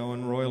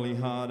 going royally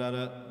hard at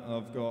it.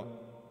 I've got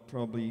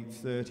probably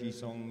 30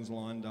 songs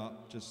lined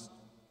up, just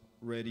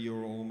ready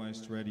or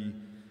almost ready,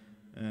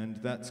 and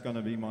that's going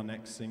to be my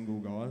next single,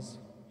 guys.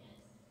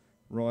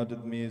 Ride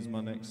With Me is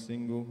my next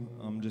single.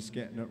 I'm just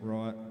getting it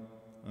right.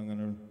 I'm going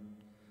to,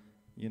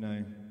 you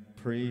know,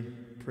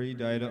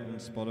 pre-date it on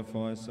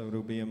Spotify, so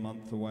it'll be a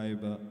month away,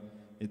 but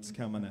it's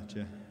coming at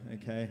you,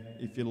 okay?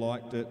 If you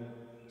liked it,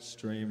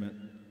 stream it,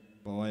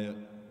 buy it,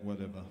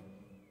 whatever.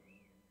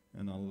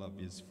 And I'll love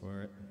yous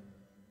for it.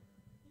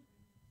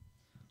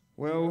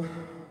 Well,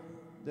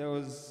 there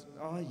was,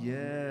 oh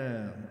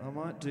yeah, I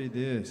might do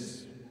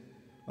this.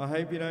 I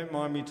hope you don't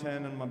mind me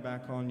turning my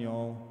back on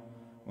y'all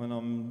when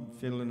I'm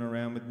fiddling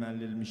around with my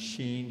little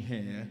machine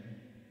here.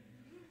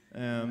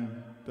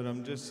 But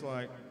I'm just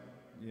like,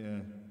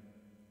 yeah,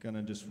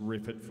 gonna just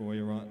rip it for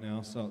you right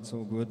now, so it's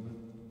all good.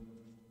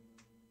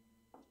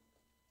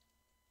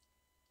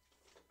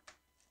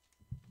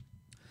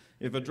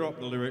 If I drop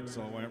the lyrics,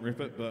 I won't rip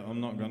it, but I'm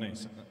not gonna,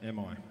 am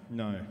I?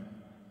 No.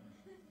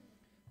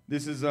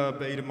 This is a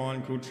beat of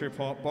mine called Trip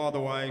Hop. By the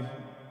way,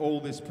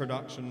 all this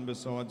production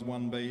besides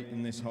one beat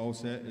in this whole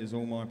set is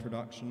all my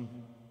production,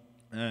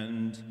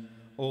 and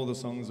all the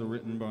songs are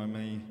written by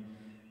me,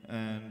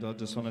 and I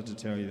just wanted to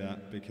tell you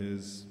that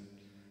because,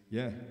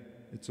 yeah,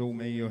 it's all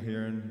me you're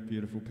hearing,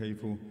 beautiful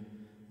people,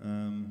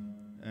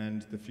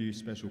 and the few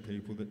special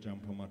people that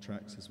jump on my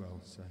tracks as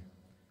well, so.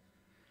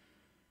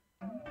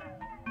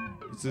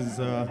 This is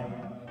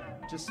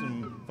just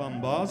some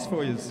fun bars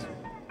for you.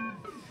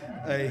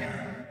 Hey,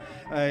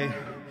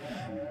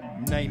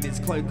 Name is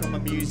Cloak, I'm a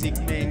music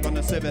man.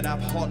 Gonna serve it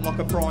up hot like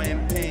a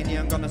frying pan.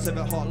 Yeah, I'm gonna serve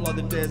it hot like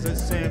the desert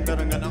sand.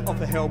 But I'm gonna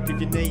offer help if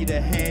you need a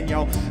hand,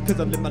 yo. Cause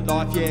I live my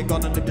life, yeah,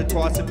 gonna live it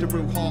twice. If the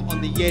real hot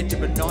on the edge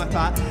of a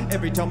knife,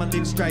 every time I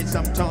live straight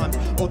sometimes.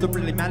 All that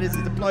really matters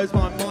is it blows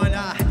my mind,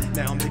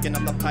 Now I'm picking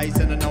up the pace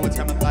and I know it's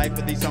coming late.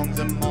 But these songs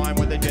are mine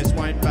where they just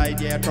won't fade.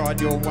 Yeah, I tried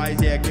your ways,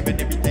 yeah,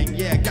 given everything.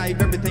 Yeah, gave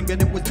everything,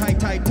 but it was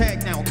take.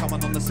 Now I'm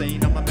coming on the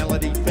scene, I'm a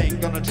melody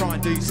fiend. Gonna try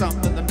and do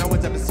something that no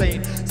one's ever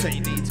seen.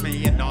 Scene needs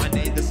me and I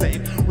need the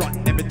scene.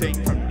 Writing everything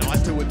from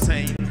nice to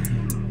obscene,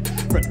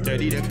 from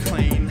dirty to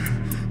clean.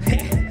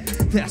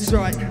 That's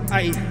right,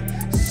 hey,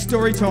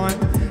 story time.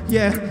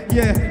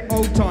 Yeah,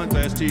 old time.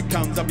 First two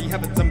comes, I'll be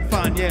having some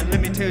fun. Yeah,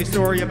 let me tell you a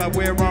story about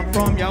where I'm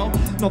from, yo.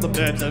 Not the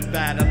burbs of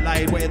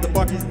Adelaide, where the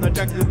buckies and the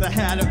junkies that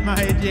had it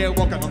made. Yeah,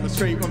 walking on the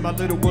street with my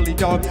little woolly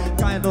dog.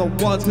 Kind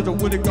of was, cause I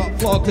would've got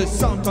flogged. Cause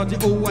sometimes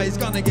you're always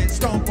gonna get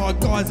stomped by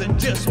guys that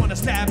just wanna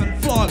stab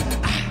and flog.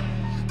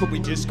 But we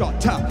just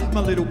got tough.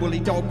 My little woolly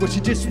dog, well,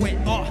 she just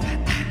went off.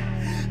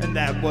 And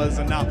that was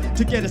enough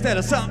to get us out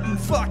of something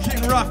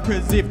fucking rough.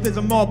 Cause if there's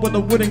a mob, well I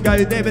wouldn't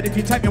go there. But if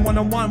you take me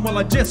one-on-one, well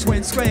I just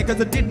went square.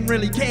 Cause I didn't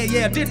really care,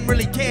 yeah I didn't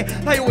really care.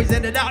 They always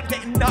ended up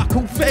getting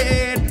knuckle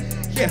fed.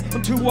 Yeah,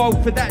 I'm too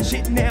old for that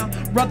shit now.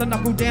 Rather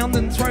knuckle down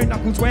than throw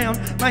knuckles round.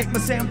 Make my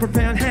sound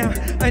profound, how?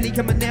 Only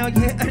coming now,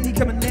 yeah, only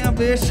coming now,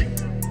 bitch.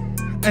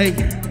 Hey,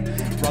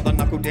 rather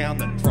knuckle down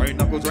than throw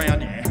knuckles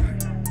round, yeah.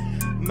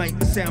 Make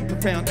the sound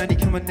profound, only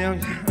coming now,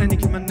 only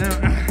coming now.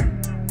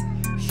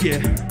 Yeah,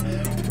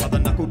 rather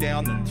knuckle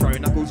down than throw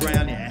knuckles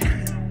round, yeah.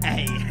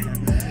 Hey,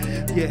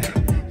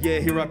 yeah,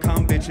 here I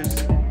come,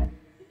 bitches.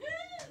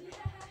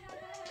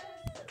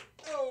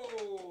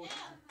 Oh.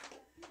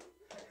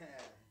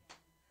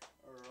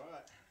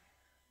 Alright.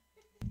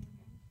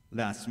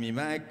 That's me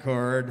mag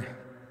card.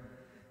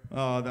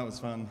 Oh, that was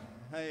fun.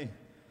 Hey,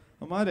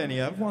 I might only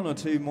have one or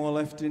two more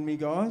left in me,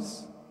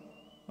 guys.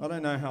 I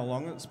don't know how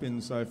long it's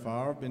been so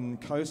far. I've been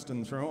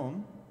coasting through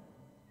them.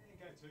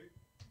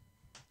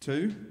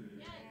 Two?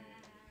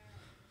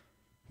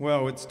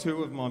 Well, it's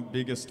two of my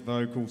biggest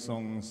vocal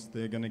songs.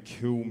 They're gonna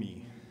kill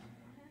me.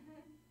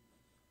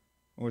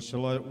 Or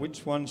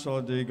which one shall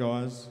I do,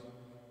 guys?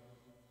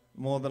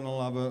 More Than a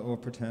Lover or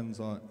Pretend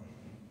Light?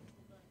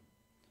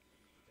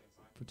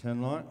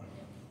 Pretend Light?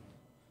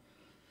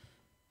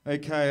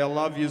 Okay, I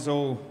love yous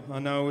all. I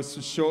know it's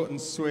short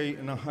and sweet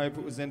and I hope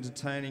it was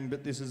entertaining,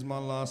 but this is my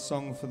last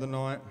song for the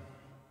night.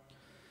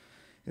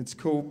 It's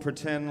called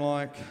Pretend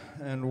Like,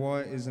 and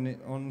why isn't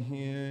it on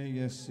here?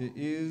 Yes, it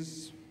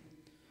is.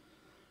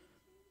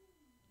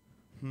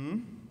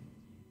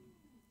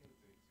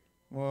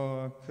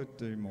 Well, I could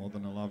do More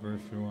Than a Lover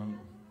if you want.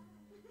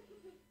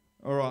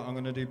 Alright, I'm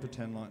going to do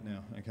Pretend Like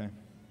now, okay?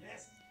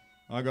 Yes!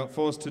 I got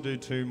forced to do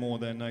two more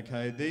then,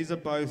 okay? These are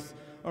both...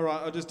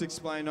 Alright, I'll just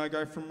explain. I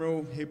go from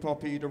real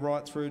hip-hoppy to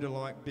right through to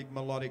like big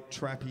melodic,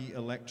 trappy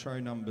electro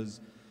numbers.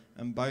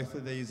 And both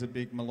of these are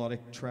big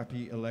melodic,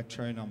 trappy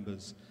electro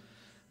numbers.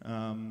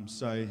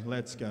 So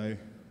let's go.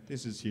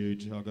 This is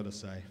huge, I've got to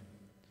say.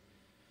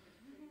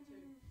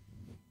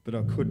 But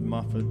I could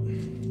muff it.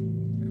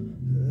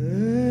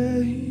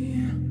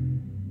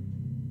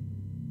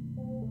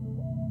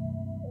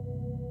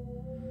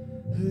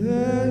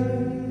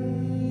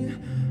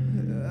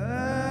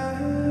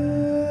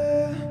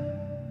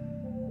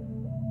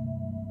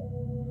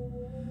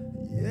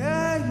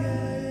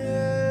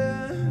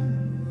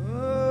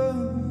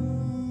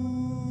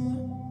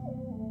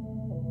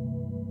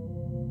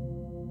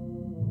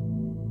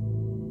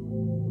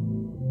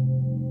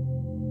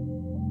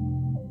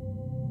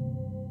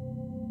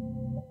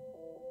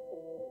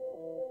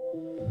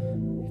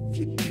 If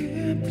you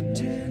can't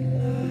pretend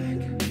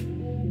like,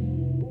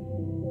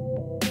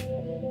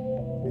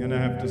 You're gonna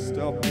have to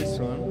stop this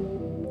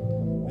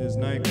one. There's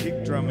no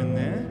kick drum in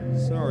there.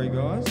 Sorry,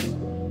 guys.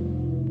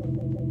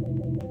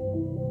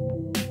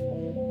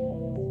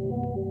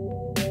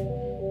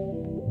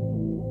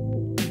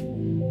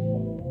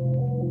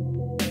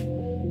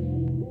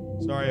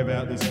 Sorry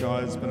about this,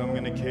 guys, but I'm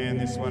gonna can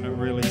this one. It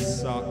really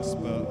sucks,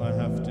 but I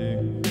have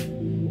to.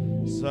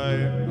 So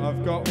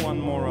I've got one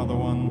more other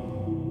one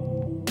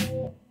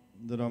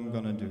that I'm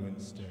gonna do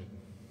instead.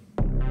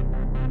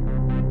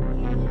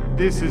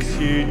 This is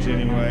huge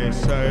anyway,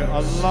 so I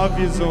love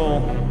yous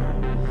all.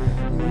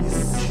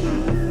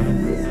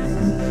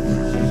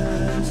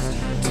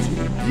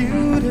 too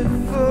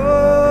beautiful,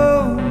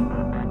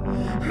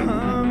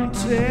 I'm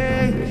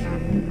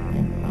taking.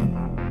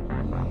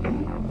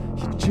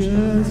 You're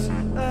just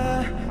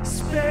a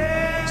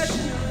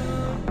special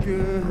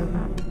girl.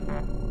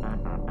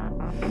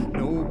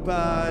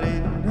 Nobody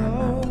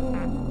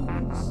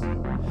knows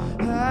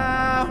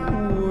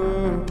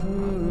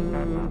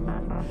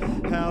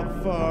how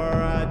far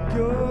I'd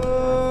go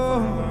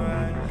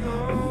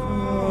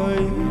for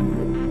you.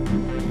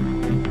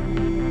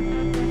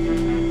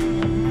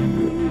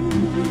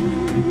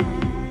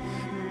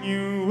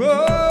 You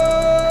walk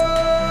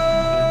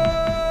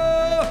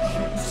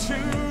into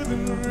the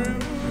room,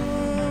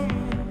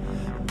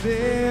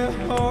 they're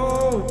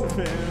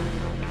hoping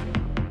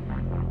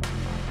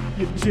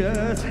You're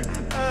just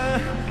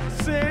a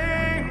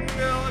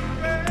single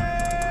man.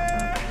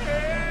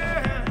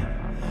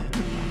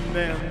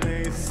 Then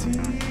they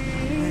see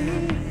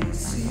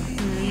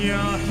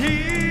you're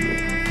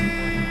here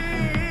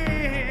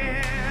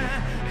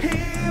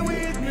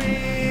with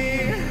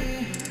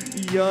me.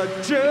 You're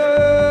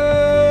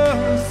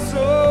just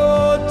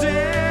so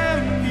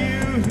damn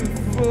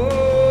beautiful.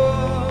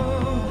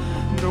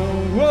 No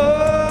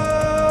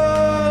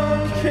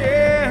one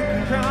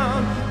can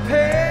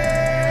compare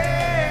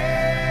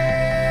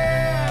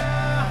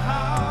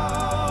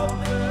how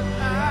that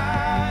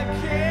I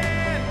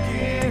can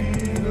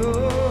get you.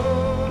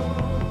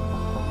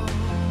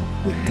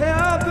 You're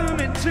helping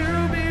me to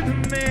be the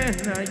man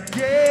I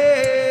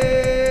am.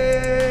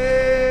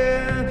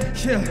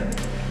 Yeah.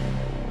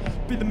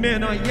 Be the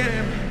man I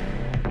am.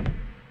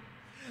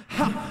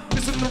 Ha,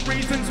 listen to the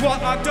reasons why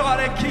I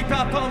gotta keep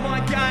up on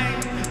my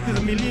game. There's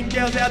a million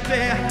girls out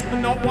there,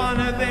 and not one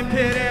of them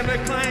could ever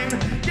claim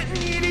getting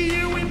near to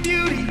you in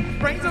beauty,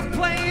 brings us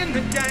playing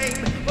the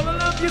game. Well, I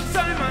love you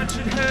so much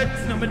it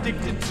hurts, and I'm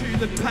addicted to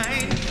the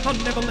pain. I'll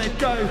never let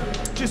go,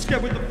 just go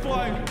with the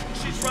flow.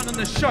 She's running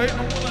the show,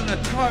 I'm willing to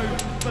toe,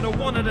 but I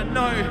wanted to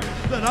know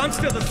that I'm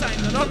still the same,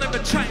 that I'll never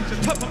change. The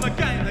top of my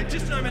game, they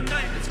just know my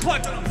name. It's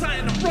Cloak that I'm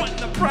saying, I'm right in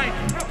the brain.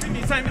 How can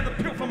you say me the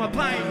pill for my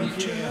pain?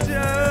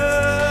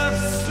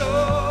 Just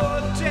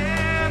so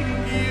damn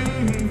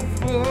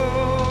beautiful.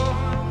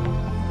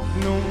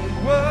 No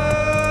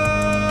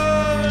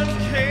one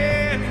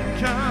can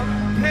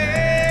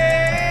compare.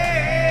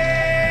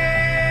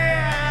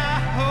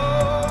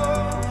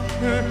 Oh,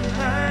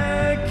 I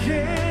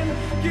can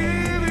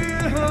give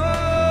it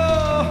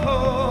all.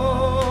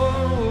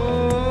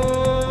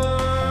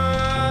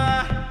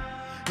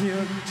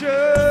 You're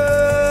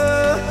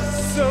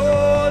just so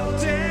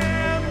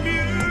damn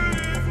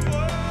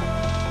beautiful.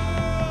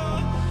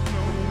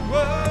 No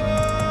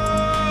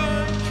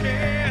one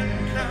can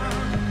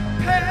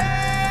compare.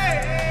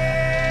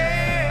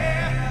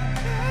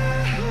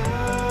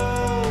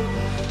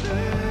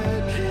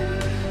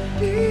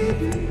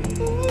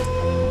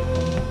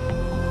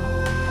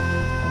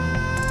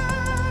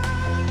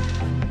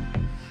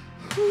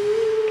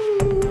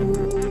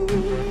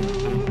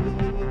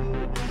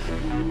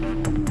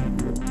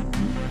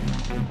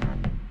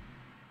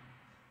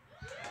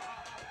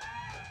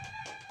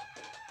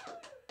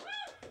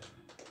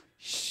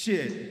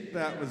 Shit,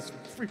 that was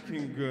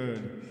freaking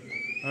good.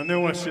 I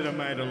knew I should have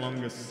made a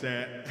longer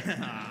set.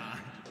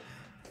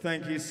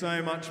 Thank you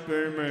so much,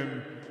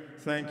 BoomRoom.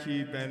 Thank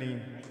you, Benny.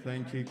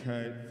 Thank you,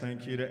 Kate.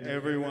 Thank you to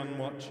everyone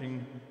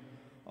watching.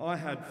 I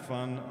had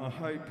fun. I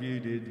hope you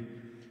did.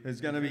 There's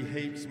going to be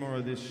heaps more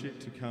of this shit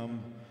to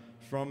come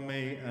from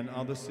me and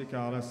other sick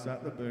artists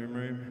at the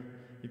BoomRoom.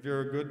 If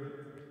you're a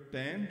good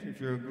band, if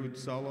you're a good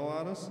solo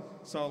artist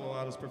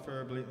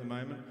preferably at the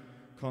moment,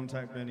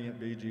 contact Benny at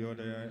BG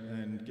Audio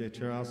and get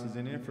your asses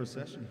in here for a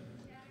session.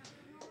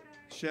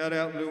 Shout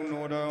out Lil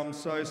Nordo. I'm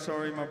so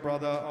sorry, my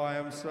brother. I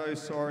am so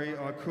sorry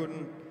I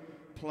couldn't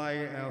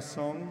play our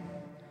song.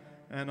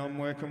 And I'm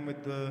working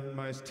with the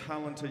most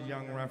talented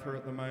young rapper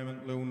at the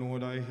moment, Lil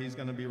Nordo. He's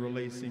going to be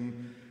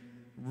releasing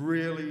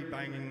really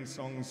banging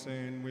songs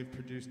soon. We've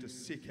produced a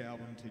sick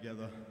album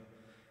together.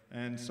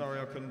 And sorry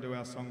I couldn't do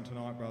our song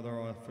tonight,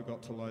 brother. I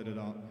forgot to load it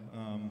up.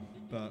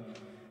 But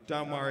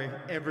don't worry,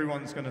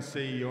 everyone's going to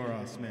see your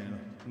ass, man.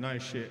 No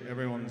shit,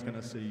 everyone's going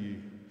to see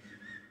you.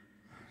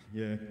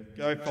 Yeah,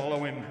 go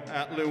follow him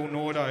at Lil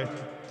Nordo.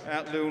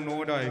 At Lil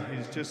Nordo,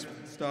 he's just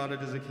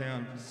started his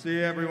account. See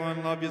you,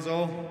 everyone. Love yous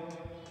all.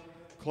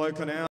 Cloak on out.